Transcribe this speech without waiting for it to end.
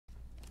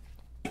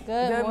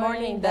Good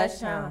morning,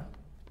 Dutchtown.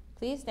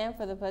 Please stand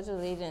for the Pledge of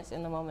Allegiance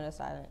in the moment of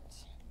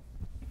silence.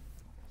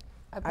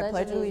 I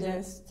pledge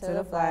allegiance to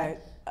the flag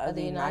of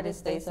the United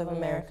States of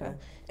America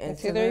and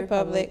to the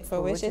republic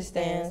for which it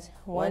stands,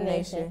 one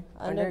nation,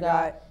 under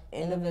God,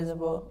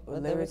 indivisible,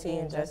 with liberty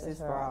and justice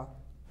for all.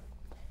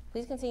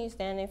 Please continue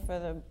standing for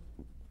the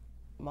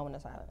moment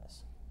of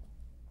silence.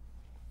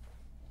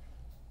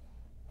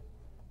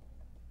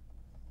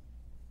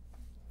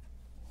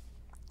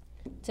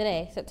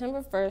 Today,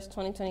 September 1st,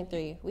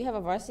 2023, we have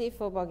a varsity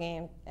football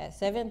game at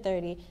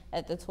 7:30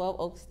 at the 12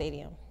 Oaks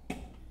Stadium.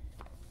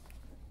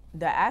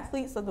 The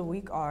athletes of the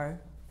week are,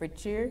 for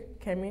cheer,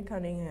 Cameron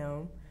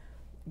Cunningham;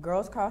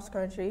 girls cross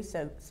country,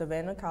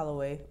 Savannah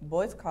Calloway;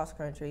 boys cross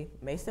country,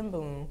 Mason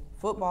Boone;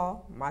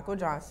 football, Michael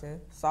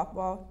Johnson;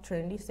 softball,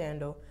 Trinity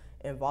Sandel;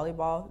 and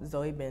volleyball,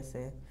 Zoe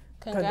Benson.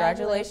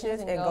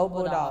 Congratulations and go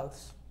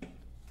Bulldogs.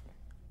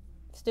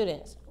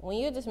 Students, when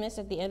you're dismissed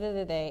at the end of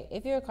the day,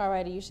 if you're a car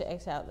rider, you should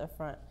exit out the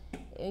front.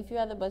 If you're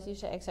at the bus, you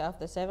should exit off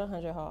the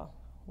 700 hall.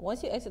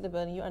 Once you exit the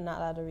building, you are not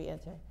allowed to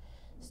re-enter.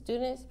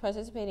 Students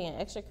participating in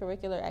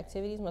extracurricular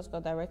activities must go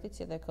directly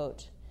to their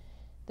coach.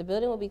 The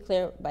building will be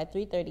clear by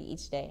 3:30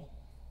 each day.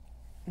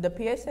 The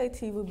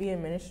PSAT will be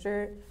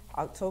administered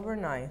October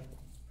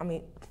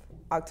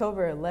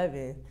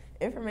 11th.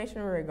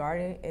 Information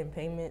regarding and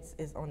payments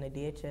is on the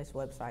DHS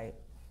website.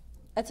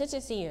 Attention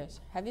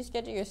seniors, have you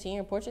scheduled your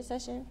senior portrait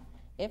session?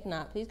 If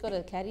not, please go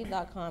to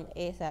caddy.com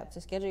ASAP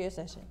to schedule your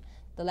session.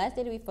 The last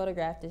day to be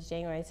photographed is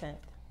January 10th.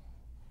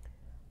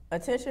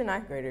 Attention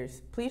ninth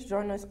graders, please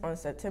join us on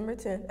September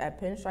 10th at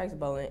Pinstripes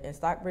Bowling in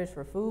Stockbridge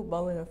for food,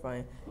 bowling, and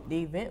fun.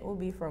 The event will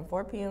be from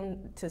 4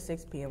 p.m. to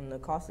 6 p.m. The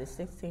cost is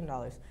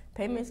 $16.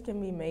 Payments can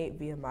be made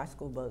via My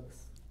School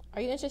Bucks.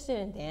 Are you interested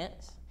in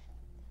dance?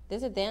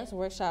 There's a dance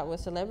workshop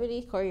with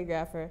celebrity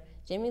choreographer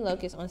Jamie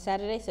Locust on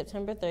Saturday,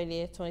 September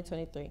 30th,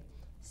 2023.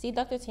 See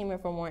Dr. Teamer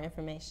for more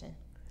information.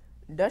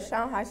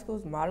 Dutchtown High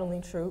School's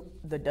modeling troupe,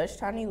 the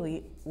Dutchtown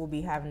Elite, will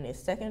be having its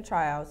second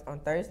tryouts on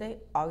Thursday,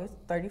 August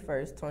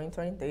 31st,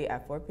 2023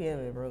 at 4 p.m.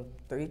 in room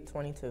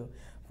 322.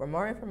 For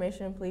more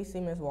information, please see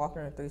Ms.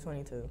 Walker in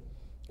 322.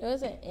 There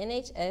was an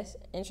NHS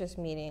interest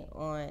meeting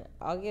on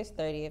August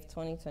 30th,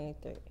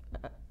 2023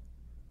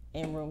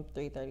 in room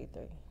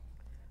 333.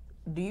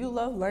 Do you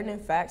love learning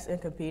facts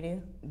and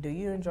competing? Do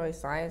you enjoy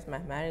science,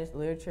 mathematics,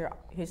 literature,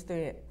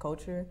 history, and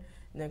culture?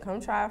 Then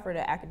come try out for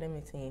the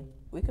academic team.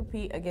 We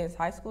compete against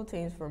high school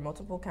teams for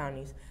multiple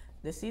counties.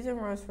 The season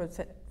runs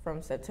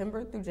from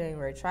September through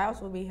January.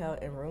 Tryouts will be held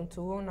in room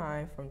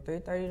 209 from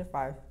 3:30 to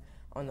 5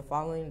 on the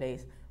following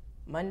days: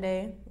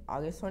 Monday,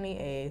 August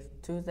 28th,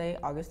 Tuesday,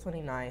 August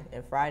 29th,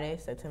 and Friday,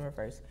 September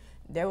 1st.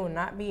 There will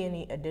not be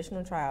any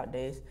additional tryout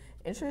days.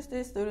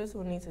 Interested students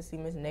will need to see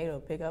Ms.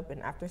 Nato pick up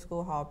an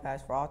after-school hall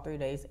pass for all 3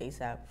 days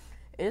ASAP.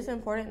 It is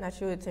important that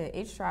you attend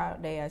each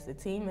tryout day as the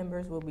team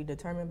members will be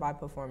determined by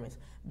performance.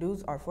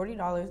 Dues are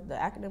 $40. The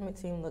academic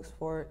team looks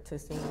forward to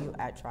seeing you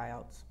at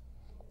tryouts.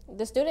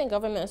 The Student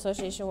Government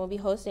Association will be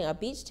hosting a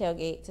beach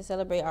tailgate to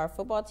celebrate our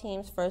football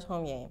team's first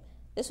home game.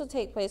 This will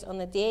take place on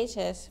the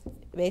DHS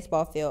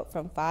baseball field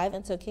from 5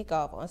 until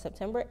kickoff on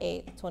September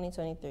 8th,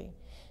 2023.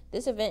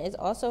 This event is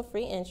also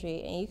free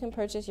entry, and you can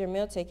purchase your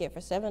meal ticket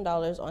for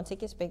 $7 on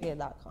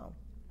ticketspigot.com.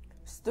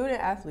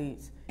 Student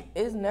athletes,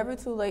 it is never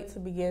too late to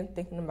begin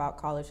thinking about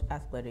college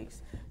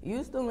athletics.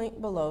 Use the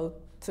link below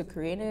to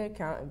create an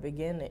account and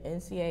begin the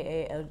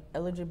NCAA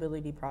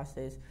eligibility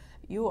process.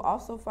 You will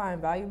also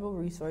find valuable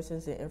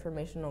resources and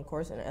information on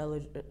course and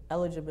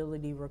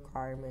eligibility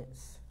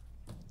requirements.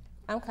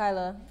 I'm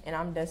Kyla. And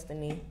I'm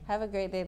Destiny. Have a great day.